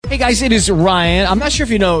Hey guys, it is Ryan. I'm not sure if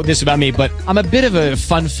you know this about me, but I'm a bit of a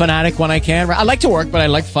fun fanatic when I can. I like to work, but I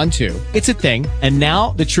like fun too. It's a thing. And now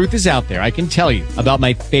the truth is out there. I can tell you about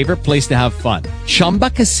my favorite place to have fun. Chumba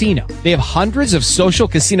Casino. They have hundreds of social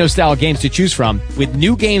casino style games to choose from with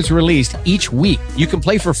new games released each week. You can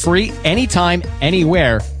play for free anytime,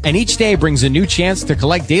 anywhere. And each day brings a new chance to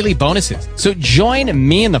collect daily bonuses. So join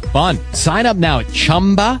me in the fun. Sign up now at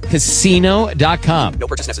ChumbaCasino.com. No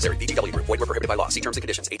purchase necessary. VGW Group. Void where prohibited by law. See terms and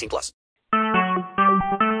conditions. 18+.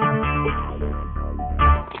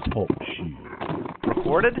 Talk show.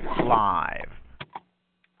 Recorded live.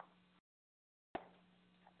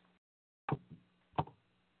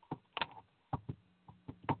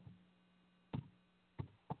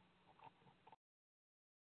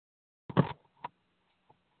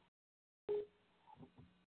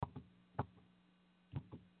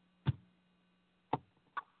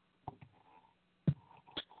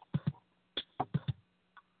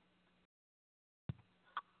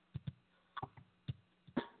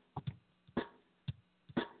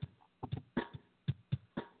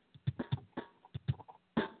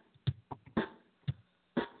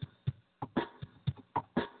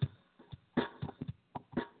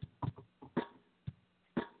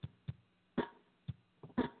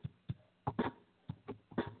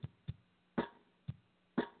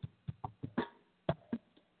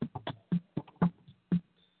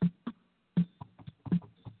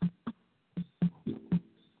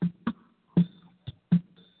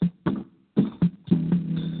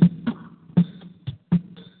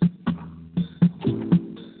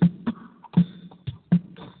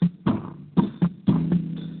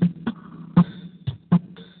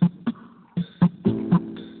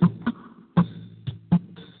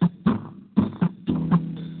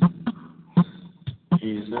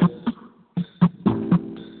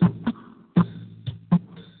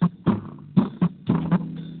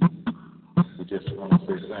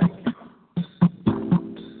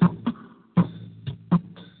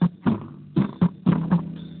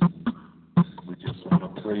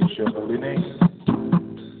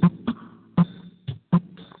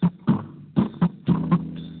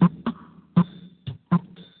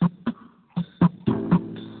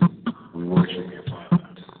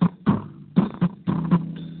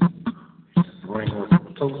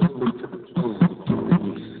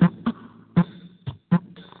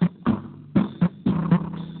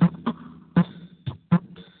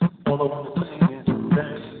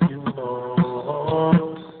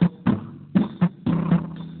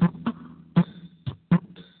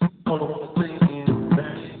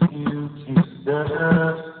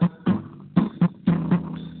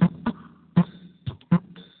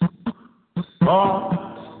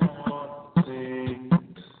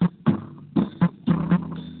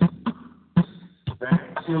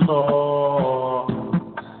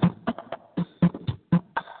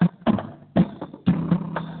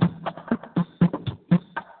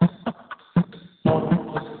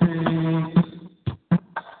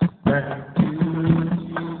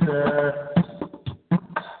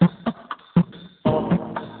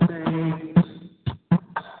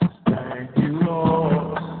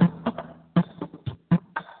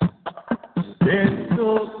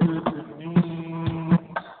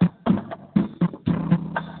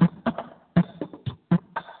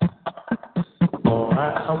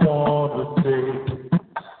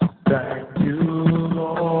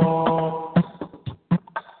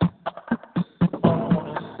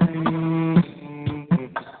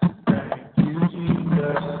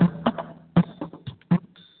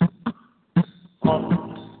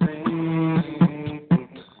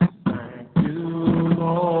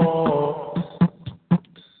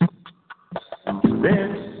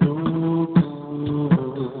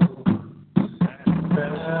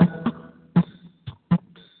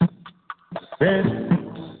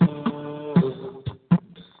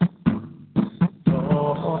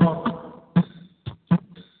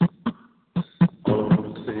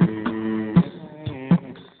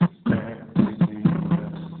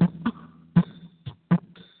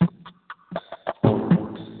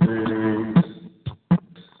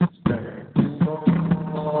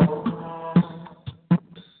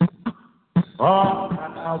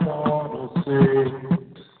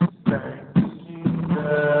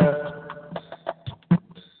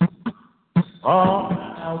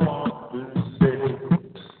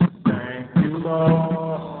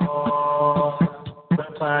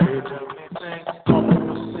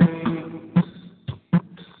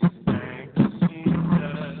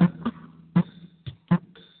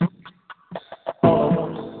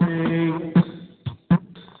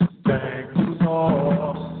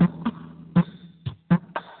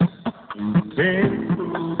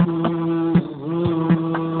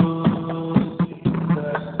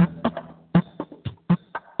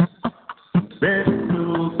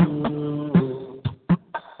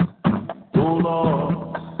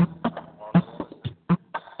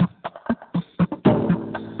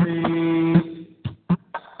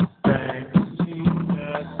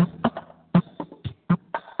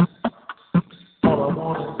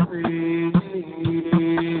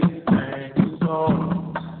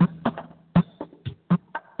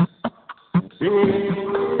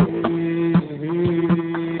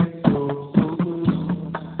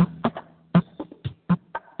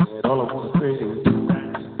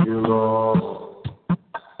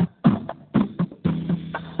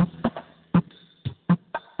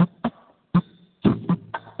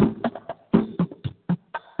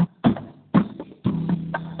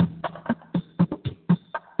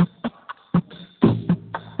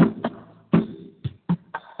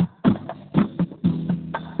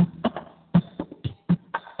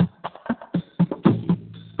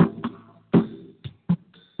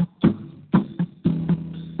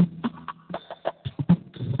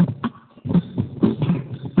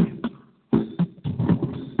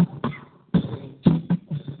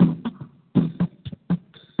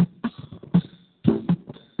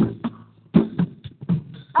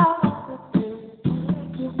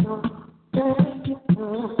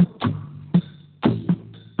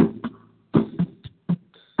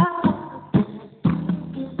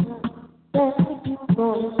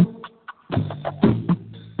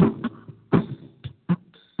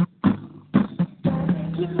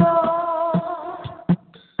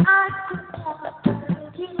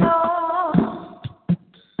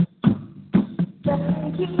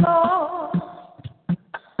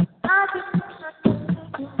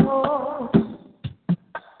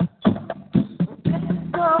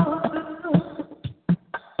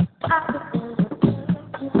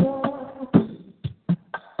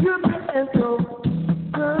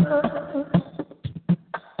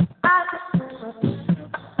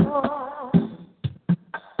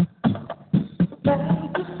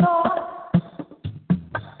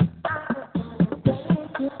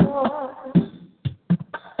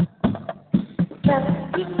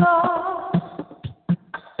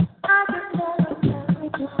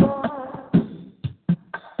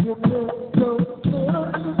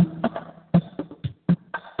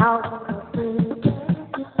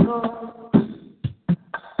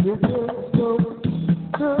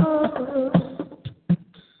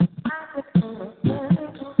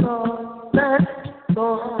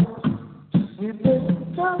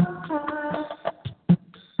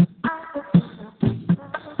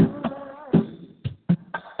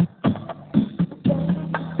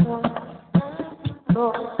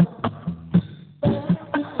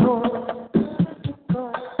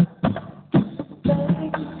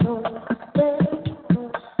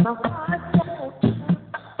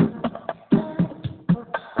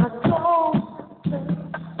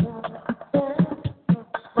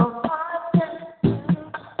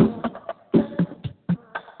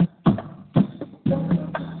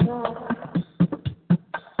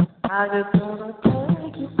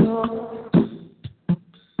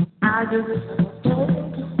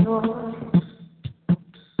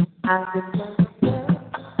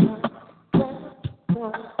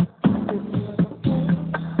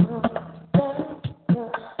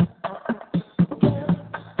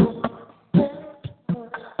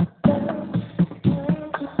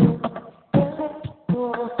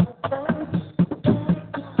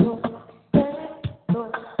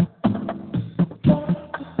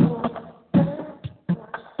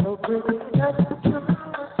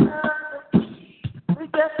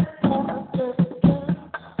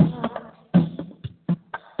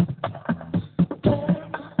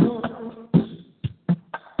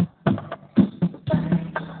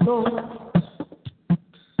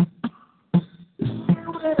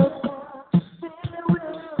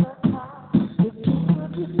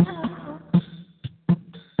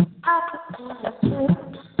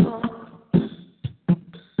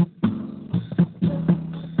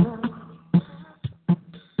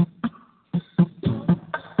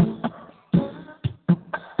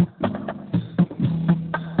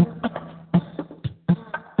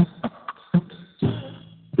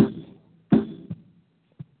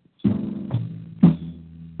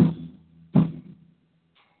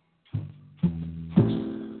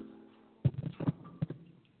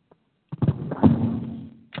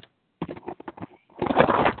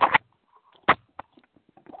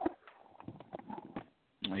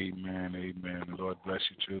 Amen, amen. The Lord bless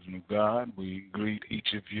you, children of God. We greet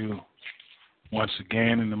each of you once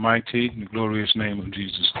again in the mighty and the glorious name of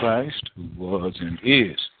Jesus Christ, who was and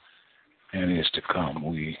is to come.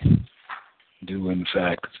 We do, in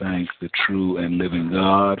fact, thank the true and living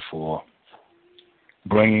God for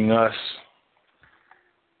bringing us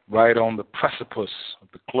right on the precipice of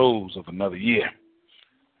the close of another year.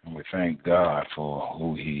 And we thank God for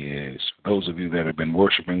who He is. For those of you that have been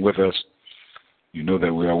worshiping with us, you know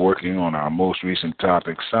that we are working on our most recent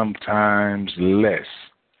topic, sometimes less.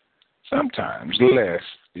 Sometimes less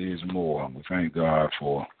is more. And we thank God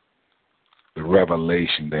for the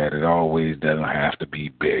revelation that it always doesn't have to be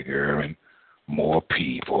bigger and more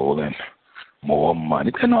people and more money.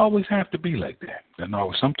 It doesn't always have to be like that. Doesn't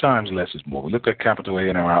always. Sometimes less is more. We look at capital A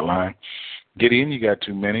in our outline. Gideon, you got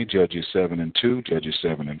too many. Judges 7-2, Judges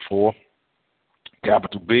 7-4.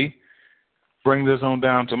 Capital B brings us on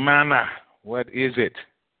down to manna. What is it?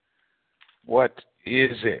 What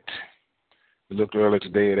is it? We looked earlier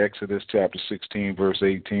today at Exodus chapter 16, verse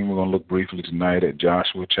 18. We're going to look briefly tonight at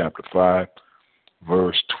Joshua chapter 5,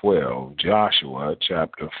 verse 12. Joshua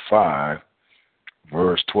chapter 5,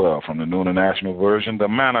 verse 12. From the New International Version, the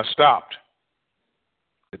manna stopped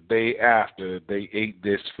the day after they ate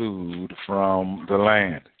this food from the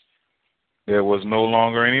land. There was no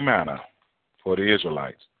longer any manna for the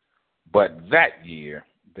Israelites, but that year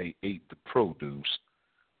they ate the produce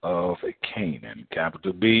of Canaan.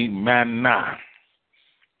 Capital B, manna.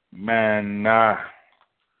 Manna.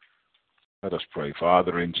 Let us pray.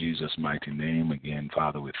 Father, in Jesus' mighty name, again,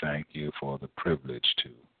 Father, we thank you for the privilege to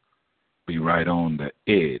be right on the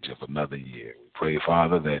edge of another year. We pray,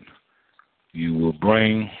 Father, that you will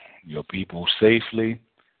bring your people safely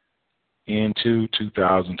into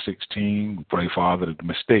 2016. We pray, Father, that the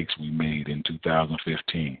mistakes we made in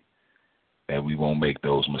 2015, that we won't make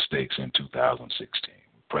those mistakes in 2016.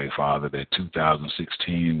 We pray, Father, that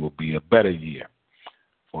 2016 will be a better year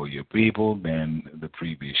for your people than the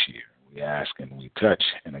previous year. We ask and we touch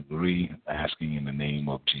and agree, asking in the name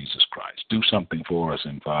of Jesus Christ. Do something for us,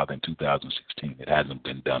 and Father, in 2016 it hasn't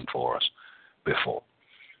been done for us before.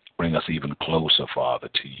 Bring us even closer, Father,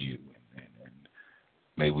 to you. And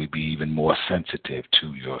may we be even more sensitive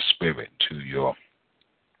to your spirit, to your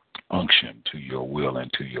unction, to your will,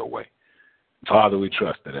 and to your way. Father, we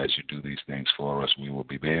trust that as you do these things for us, we will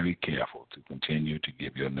be very careful to continue to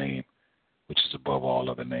give your name, which is above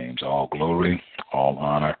all other names, all glory, all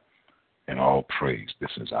honor, and all praise.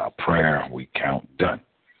 This is our prayer. We count done.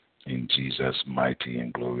 In Jesus' mighty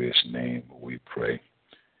and glorious name we pray.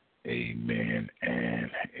 Amen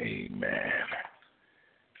and amen.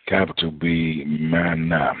 Capital B,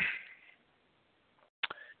 manna.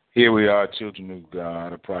 Here we are, children of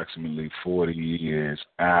God, approximately 40 years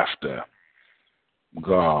after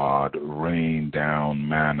God rained down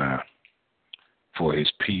manna for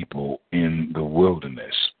his people in the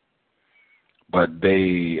wilderness. But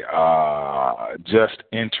they are just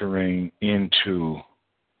entering into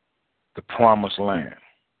the promised land.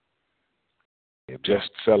 They've just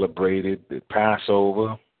celebrated the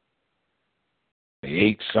Passover. They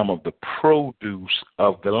ate some of the produce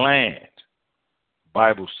of the land. The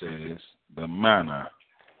Bible says the manna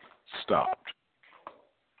stopped.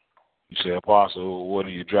 You say, Apostle, what are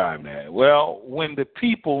you driving at? Well, when the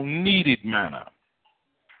people needed manna,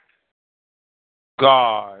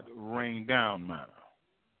 God rained down manna.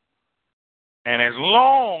 And as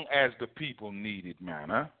long as the people needed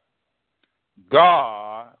manna,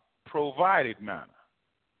 God provided manna.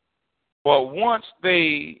 But once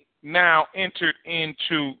they now entered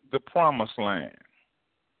into the promised land,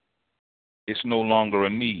 it's no longer a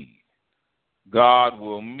need. God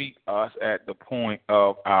will meet us at the point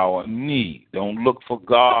of our need. Don't look for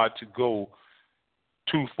God to go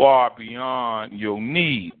too far beyond your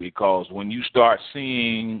need, because when you start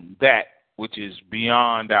seeing that which is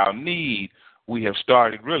beyond our need, we have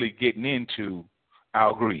started really getting into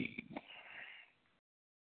our greed.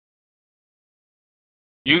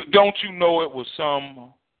 Don't you know it was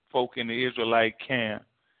some folk in the Israelite camp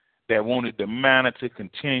that wanted the manna to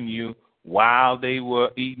continue while they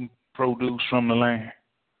were eating produce from the land?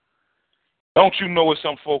 Don't you know it's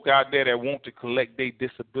some folk out there that want to collect their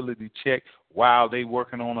disability check while they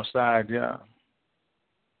working on a side job?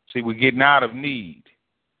 See, we're getting out of need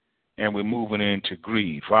and we're moving into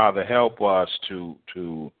greed. Father, help us to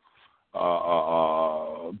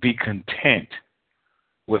be content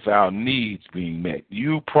with our needs being met.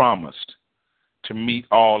 You promised to meet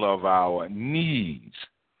all of our needs.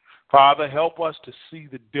 Father, help us to see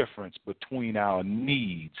the difference between our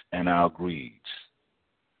needs and our greeds.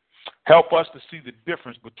 Help us to see the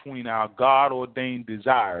difference between our God-ordained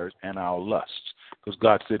desires and our lusts, because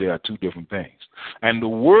God said there are two different things. And the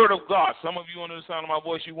word of God, some of you under the sound of my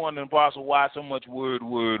voice, you wondering, Apostle, why so much word?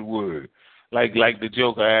 Like the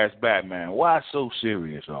Joker asked Batman, why so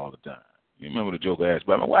serious all the time? You remember the Joker asked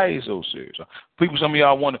Batman, why are you so serious? People, some of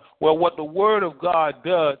y'all wonder, well, what the word of God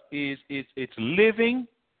does is it's living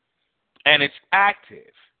and it's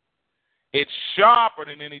active. It's sharper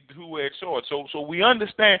than any two-edged sword. So we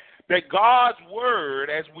understand that God's word,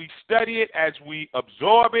 as we study it, as we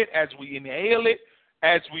absorb it, as we inhale it,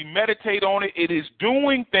 as we meditate on it, it is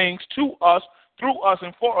doing things to us, through us,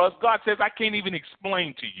 and for us. God says, I can't even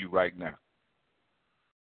explain to you right now.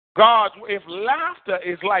 If laughter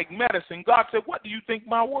is like medicine, God said, what do you think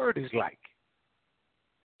my word is like?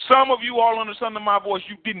 Some of you all under the sound of my voice,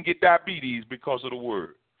 you didn't get diabetes because of the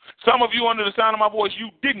word. Some of you under the sound of my voice, you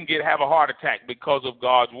didn't have a heart attack because of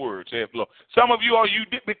God's word, saith the Lord. Some of you you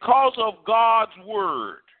did because of God's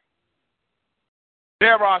word.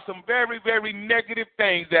 There are some very, very negative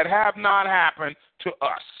things that have not happened to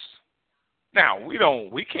us. Now,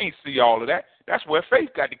 we can't see all of that. That's where faith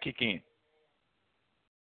got to kick in.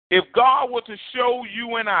 If God were to show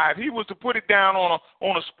you and I, if he was to put it down on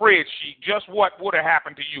a spreadsheet, just what would have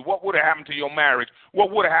happened to you, what would have happened to your marriage,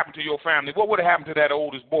 what would have happened to your family, what would have happened to that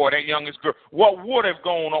oldest boy, that youngest girl, what would have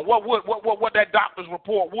gone on, what that doctor's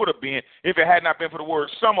report would have been if it had not been for the word,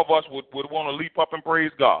 some of us would want to leap up and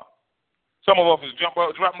praise God. Some of us would jump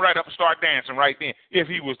right up and start dancing right then if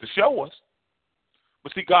he was to show us.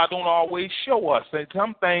 But see, God don't always show us.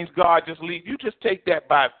 Some things God just leave. You just take that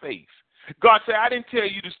by faith. God said, I didn't tell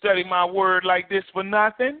you to study my word like this for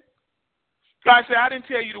nothing. God said, I didn't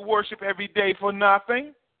tell you to worship every day for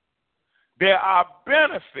nothing. There are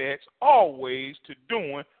benefits always to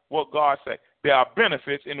doing what God said. There are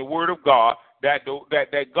benefits in the word of God that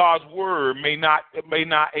God's word may not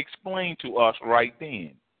explain to us right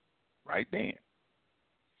then. Right then.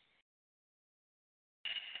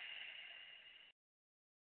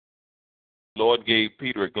 Lord gave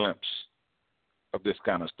Peter a glimpse of this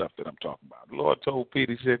kind of stuff that I'm talking about. The Lord told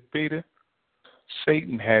Peter, he said, Peter,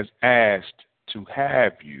 Satan has asked to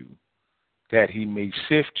have you that he may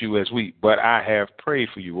sift you as wheat, but I have prayed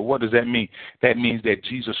for you. Well, what does that mean? That means that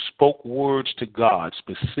Jesus spoke words to God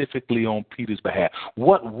specifically on Peter's behalf.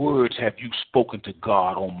 What words have you spoken to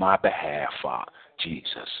God on my behalf, Father?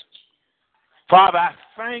 Jesus. Father, I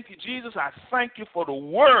thank you, Jesus, I thank you for the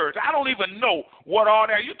words. I don't even know what all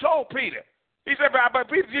that. You told Peter. He said, but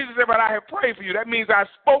Jesus said, but I have prayed for you. That means I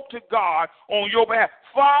spoke to God on your behalf.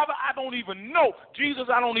 Father, I don't even know. Jesus,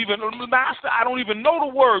 Master, I don't even know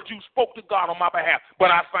the words you spoke to God on my behalf,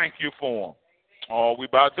 but I thank you for them. Oh, we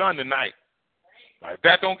about done tonight. If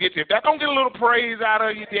that don't get a little praise out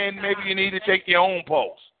of you, then maybe you need to take your own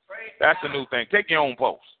pulse. That's the new thing. Take your own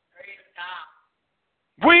pulse.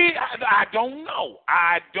 I don't know.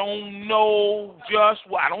 I don't know just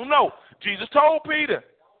what. I don't know. Jesus told Peter.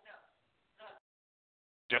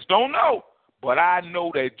 Just don't know. But I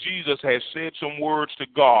know that Jesus has said some words to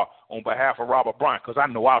God on behalf of Robert Bryant, because I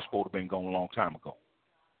know I was supposed to have been gone a long time ago.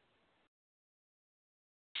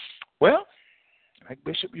 Well, like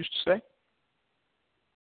Bishop used to say,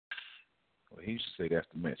 he used to say that's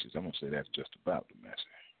the message. I'm going to say that's just about the message.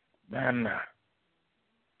 Manna.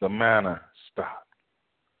 The manna stopped.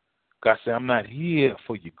 God said, I'm not here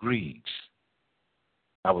for your greeds.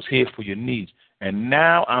 I was here for your needs. And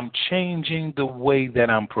now I'm changing the way that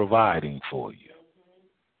I'm providing for you.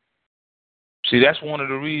 See, that's one of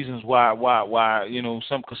the reasons why,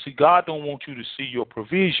 because God don't want you to see your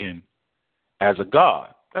provision as a God.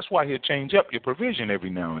 That's why he'll change up your provision every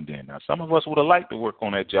now and then. Now, some of us would have liked to work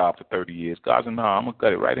on that job for 30 years. God said, no, I'm going to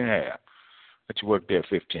cut it right in half. Let you work there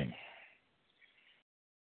 15.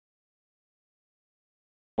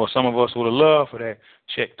 Well, some of us would have loved for that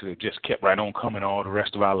check to have just kept right on coming all the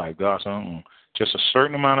rest of our life. God said, just a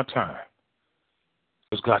certain amount of time.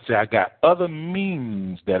 Because God said, I got other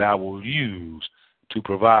means that I will use to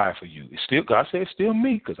provide for you. God said, it's still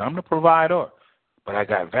me, because I'm the provider. But I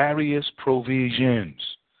got various provisions.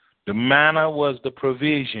 The manna was the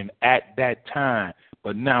provision at that time,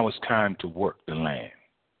 but now it's time to work the land.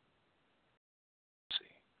 See?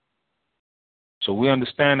 So we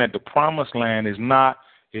understand that the promised land is not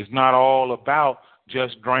all about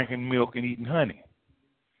just drinking milk and eating honey.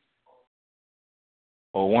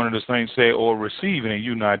 Or one of the saints say, or receiving and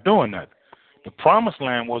you not doing nothing. The promised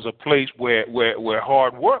land was a place where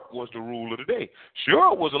hard work was the rule of the day.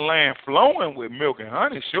 Sure, it was a land flowing with milk and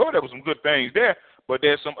honey. Sure, there were some good things there. But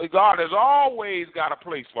God has always got a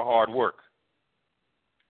place for hard work.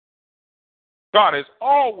 God has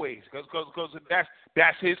always, because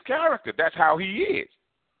that's his character. That's how he is.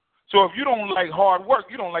 So if you don't like hard work,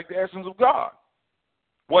 you don't like the essence of God.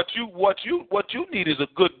 What you need is a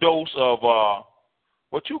good dose of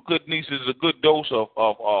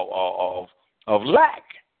of lack,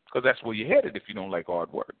 because that's where you're headed if you don't like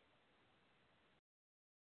hard work.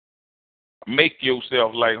 Make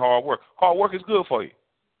yourself like hard work. Hard work is good for you.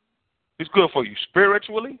 It's good for you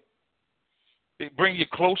spiritually. It brings you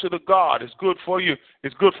closer to God. It's good for you.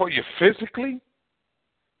 It's good for you physically.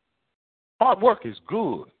 Hard work is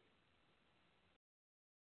good.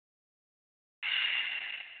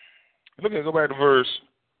 Go back to verse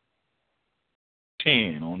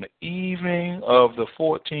 10. On the evening of the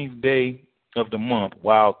 14th day, of the month,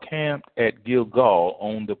 while camped at Gilgal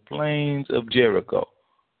on the plains of Jericho,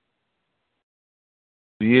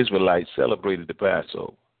 the Israelites celebrated the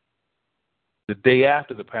Passover. The day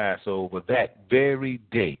after the Passover, that very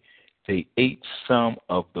day, they ate some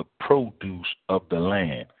of the produce of the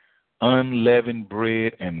land, unleavened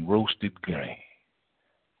bread and roasted grain.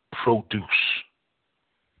 Produce.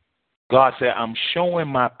 God said, I'm showing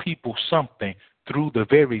my people something through the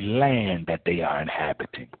very land that they are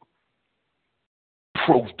inhabiting.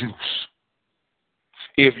 Produce.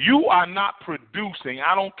 If you are not producing,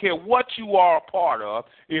 I don't care what you are a part of,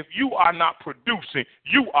 if you are not producing,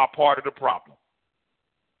 you are part of the problem.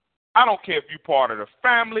 I don't care if you're part of the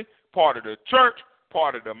family, part of the church,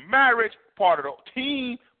 part of the marriage, part of the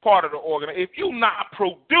team, part of the organization. If you're not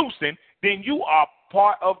producing, then you are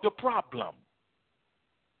part of the problem.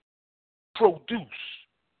 Produce.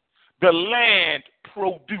 The land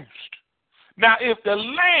produced. Now, if the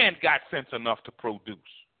land got sense enough to produce,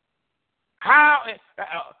 how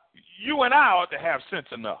you and I ought to have sense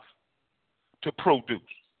enough to produce.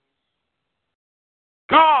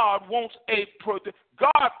 God wants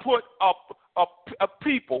God put a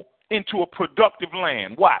people into a productive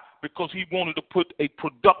land. Why? Because he wanted to put a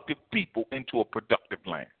productive people into a productive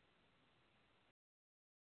land.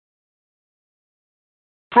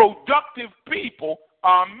 Productive people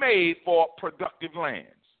are made for productive lands.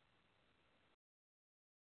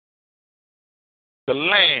 The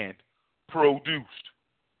land produced.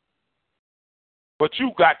 But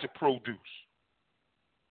you got to produce.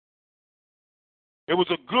 It was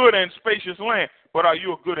a good and spacious land, but are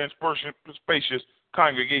you a good and spacious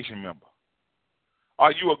congregation member?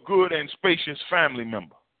 Are you a good and spacious family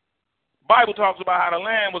member? The Bible talks about how the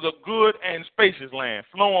land was a good and spacious land,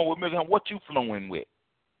 flowing with milk. What you flowing with?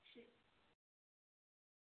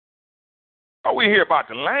 Oh, we hear about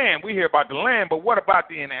the land. We hear about the land, but what about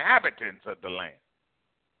the inhabitants of the land?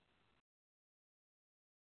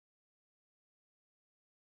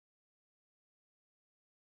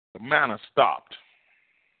 The manna stopped.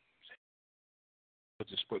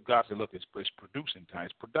 God said, look, it's producing time.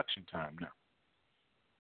 It's production time now.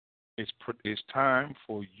 It's time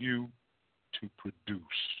for you to produce.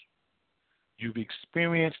 You've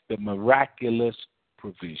experienced the miraculous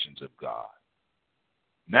provisions of God.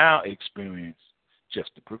 Now experience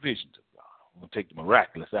just the provisions of God. We'll take the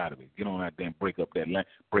miraculous out of it. Get on out there and break up that land,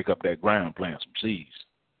 break up that ground, plant some seeds.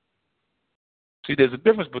 See, there's a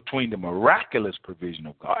difference between the miraculous provision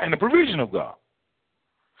of God and the provision of God.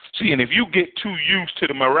 See, and if you get too used to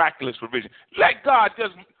the miraculous provision, let God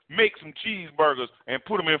just make some cheeseburgers and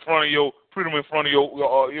put them in front of your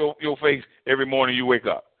face every morning you wake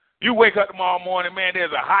up. You wake up tomorrow morning, man,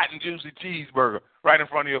 there's a hot and juicy cheeseburger right in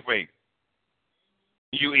front of your face.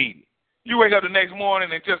 You eat it. You wake up the next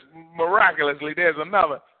morning and just miraculously there's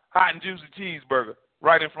another hot and juicy cheeseburger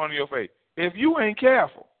right in front of your face. If you ain't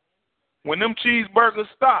careful, when them cheeseburgers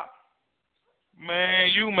stop, man,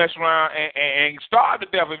 you mess around and starve to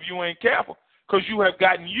death if you ain't careful, because you have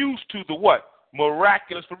gotten used to the what?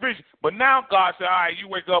 Miraculous provision. But now God said, all right, you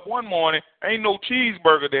wake up one morning, ain't no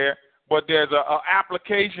cheeseburger there, but there's a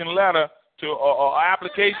application letter to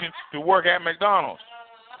application to work at McDonald's.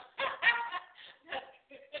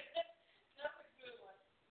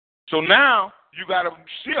 So now you got to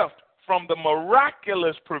shift from the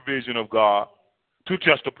miraculous provision of God to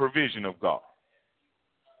just the provision of God.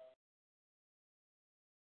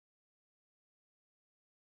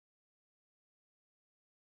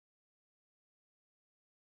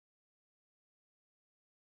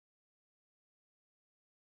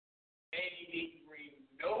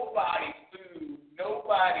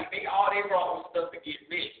 Nobody, all they brought was stuff to get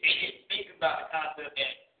rich. They didn't think about the concept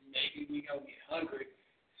that maybe we gonna get hungry.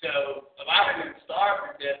 So a lot of them starved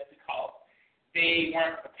to death because they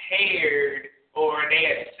weren't prepared, or they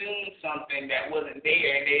had assumed something that wasn't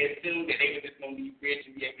there, and they assumed that they were just gonna be rich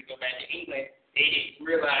and be able to go back to England. They didn't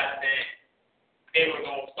realize that they were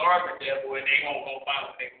gonna starve to death, or they weren't gonna find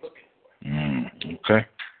what they were looking for. Okay.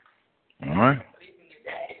 All right.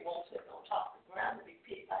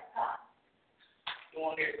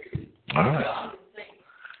 All right.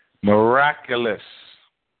 Miraculous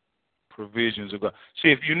provisions of God. See,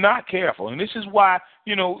 if you're not careful, and this is why,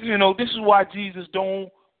 this is why Jesus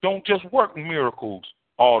don't just work miracles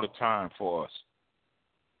all the time for us.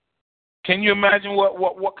 Can you imagine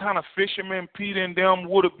what kind of fishermen Peter and them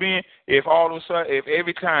would have been if all of a sudden, if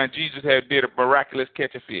every time Jesus had did a miraculous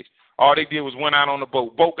catch of fish, all they did was went out on the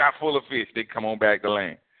boat got full of fish, they come on back to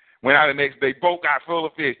land. Went out the next day, boat got full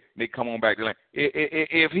of fish, they come on back to land.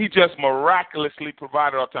 If he just miraculously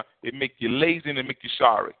provided all the time, it make you lazy and it make you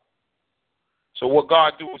sorry. So what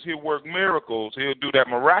God do is he'll work miracles. He'll do that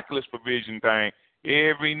miraculous provision thing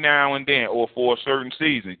every now and then, or for a certain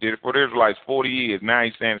season. He did it for the Israelites 40 years. Now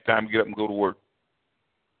he's saying it's time to get up and go to work.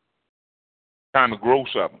 Time to grow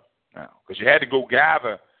something now. Because you had to go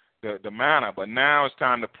gather the manna, but now it's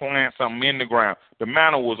time to plant something in the ground. The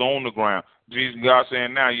manna was on the ground. God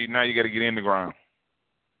saying now you got to get in the ground.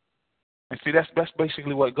 And see, that's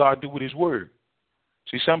basically what God do with his word.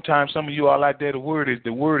 See, sometimes some of you all out there, the word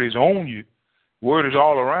is on you. The word is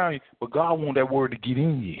all around you, but God want that word to get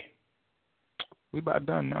in you. We about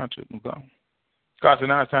done now, children of God. God said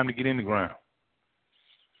now it's time to get in the ground.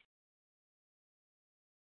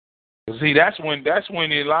 See, that's when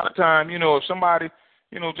a lot of times, if somebody,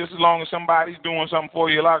 just as long as somebody's doing something for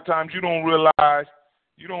you, a lot of times you don't realize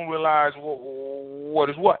what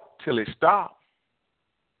is what till it stops.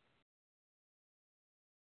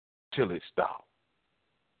 Till it stopped.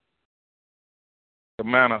 The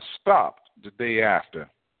manna stopped the day after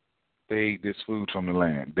they ate this food from the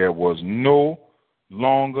land. There was no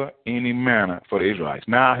longer any manna for the Israelites.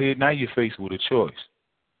 Now you're faced with a choice.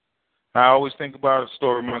 I always think about a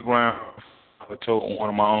story my grandfather told one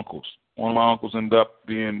of my uncles. One of my uncles ended up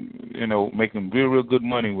being, making real good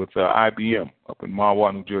money with IBM up in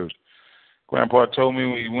Marwar, New Jersey. Grandpa told me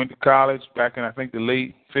when he went to college back in, I think, the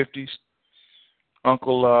late 50s,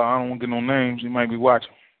 Uncle, I don't want to get no names, he might be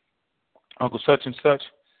watching, Uncle such and such,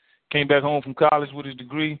 came back home from college with his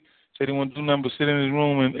degree, said he wanted to do nothing but sit in his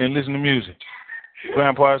room and listen to music.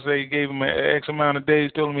 Grandpa said he gave him an X amount of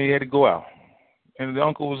days, told him he had to go out. And the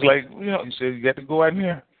uncle was like, he said, you got to go out in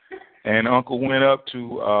here. And Uncle went up to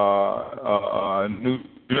New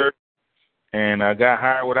Jersey and got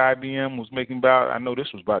hired with IBM, was making about, I know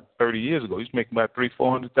this was about 30 years ago, he was making about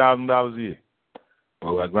 $400,000 a year.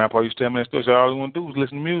 Well, Grandpa used to tell me that story, so all he want to do was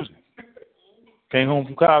listen to music. Came home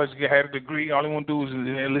from college, had a degree, all he want to do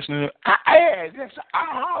is listen to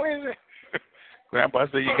how is it? Grandpa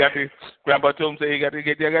said Grandpa told him, say, I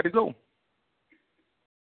got to go.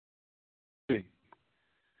 See.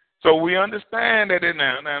 So we understand that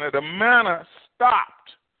now the manna stopped.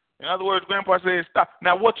 In other words, Grandpa said stop.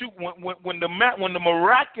 Now when the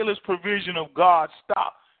miraculous provision of God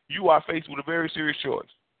stops, you are faced with a very serious choice.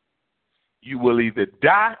 You will either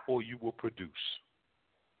die or you will produce.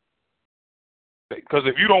 Because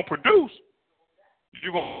if you don't produce,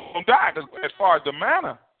 you're going to die. As far as the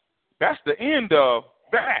manna, that's the end of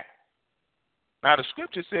that. Now the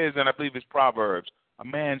scripture says, and I believe it's Proverbs, a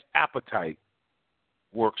man's appetite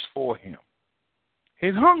works for him.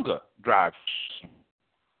 His hunger drives him.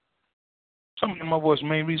 Some of my voice, the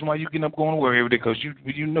main reason why you get up going to work every day, because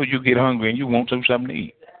you know you get hungry and you want something to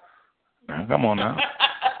eat. Now, come on now.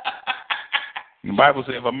 The Bible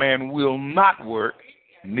says if a man will not work,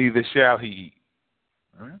 neither shall he eat.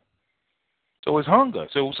 All right? So it's hunger.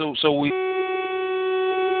 So we.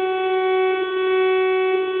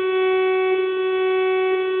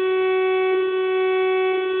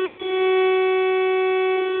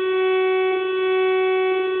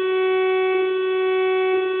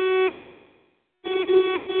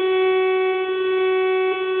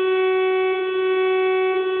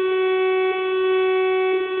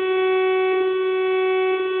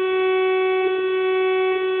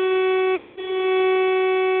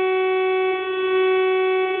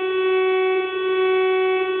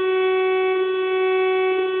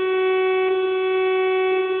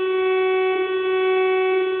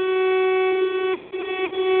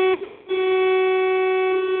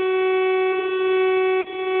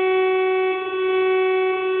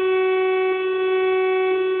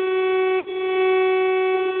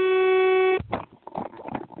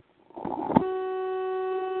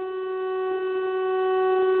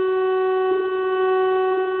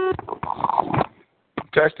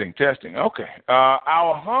 Testing. Okay.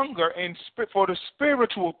 Our hunger for the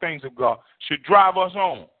spiritual things of God should drive us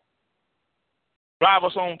on. Drive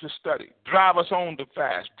us on to study. Drive us on to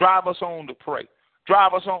fast. Drive us on to pray.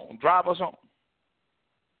 Drive us on.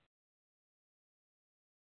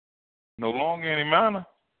 No longer any manna.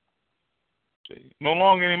 No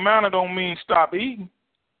longer any manna don't mean stop eating.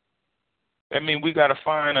 That means we got to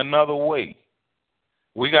find another way.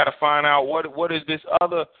 We got to find out what is this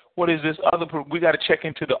other. We got to check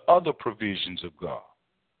into the other provisions of God.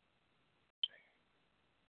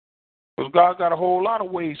 Because God got a whole lot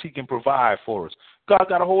of ways he can provide for us. God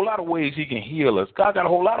got a whole lot of ways he can heal us. God got a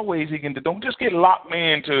whole lot of ways he can do. Don't just get locked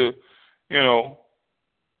into, a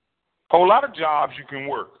whole lot of jobs you can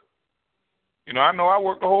work. I know I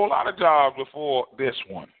worked a whole lot of jobs before this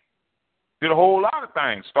one. Did a whole lot of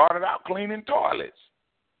things. Started out cleaning toilets.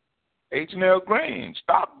 H&L Green,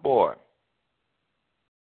 stock boy.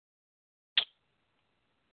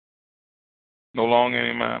 No longer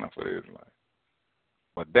any manna for the Israelites.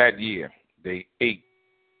 But that year, they ate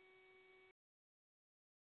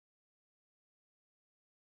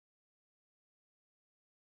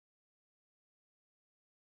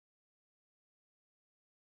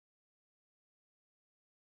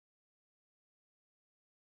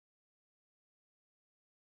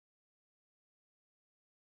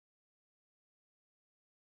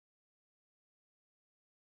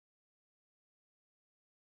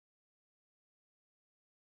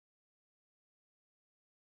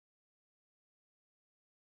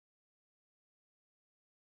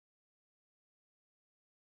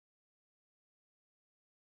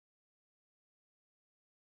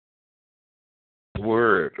the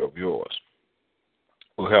word of yours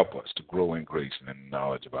will help us to grow in grace and in the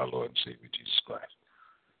knowledge of our Lord and Savior Jesus Christ.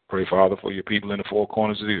 Pray, Father, for your people in the four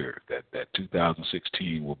corners of the earth, that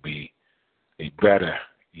 2016 will be a better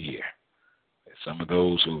year. That some of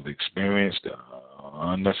those who have experienced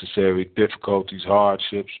unnecessary difficulties,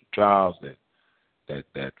 hardships, trials,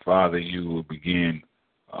 that Father, you will begin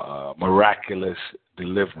miraculous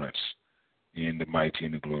deliverance in the mighty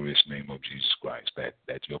and the glorious name of Jesus Christ.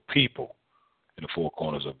 That your people in the four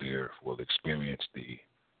corners of the earth will experience the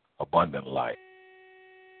abundant life.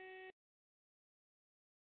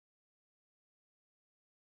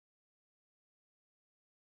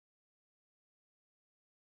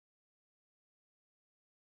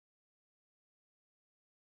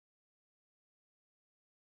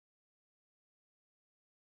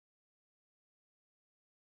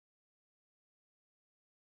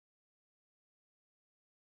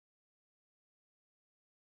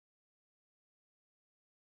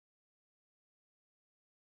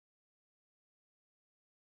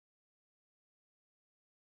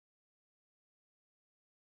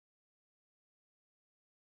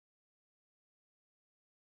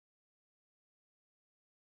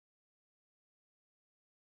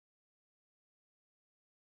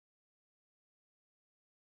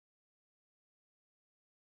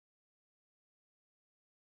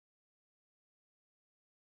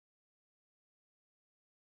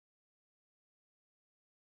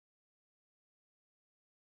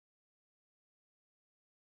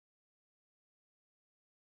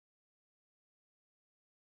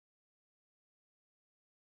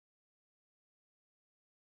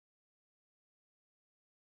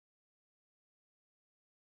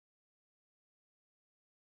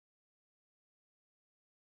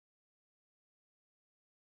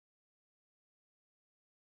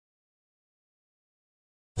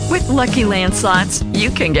 With Lucky Land Slots,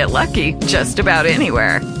 you can get lucky just about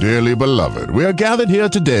anywhere. Dearly beloved, we are gathered here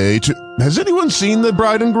today to... Has anyone seen the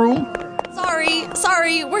bride and groom?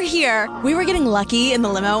 Sorry, we're here. We were getting lucky in the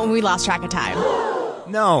limo and we lost track of time.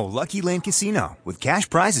 No, Lucky Land Casino, with cash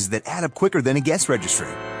prizes that add up quicker than a guest registry.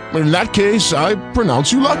 In that case, I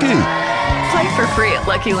pronounce you lucky. Play for free at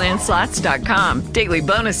LuckyLandSlots.com. Daily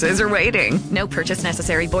bonuses are waiting. No purchase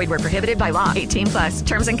necessary. Void where prohibited by law. 18+.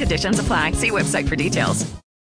 Terms and conditions apply. See website for details.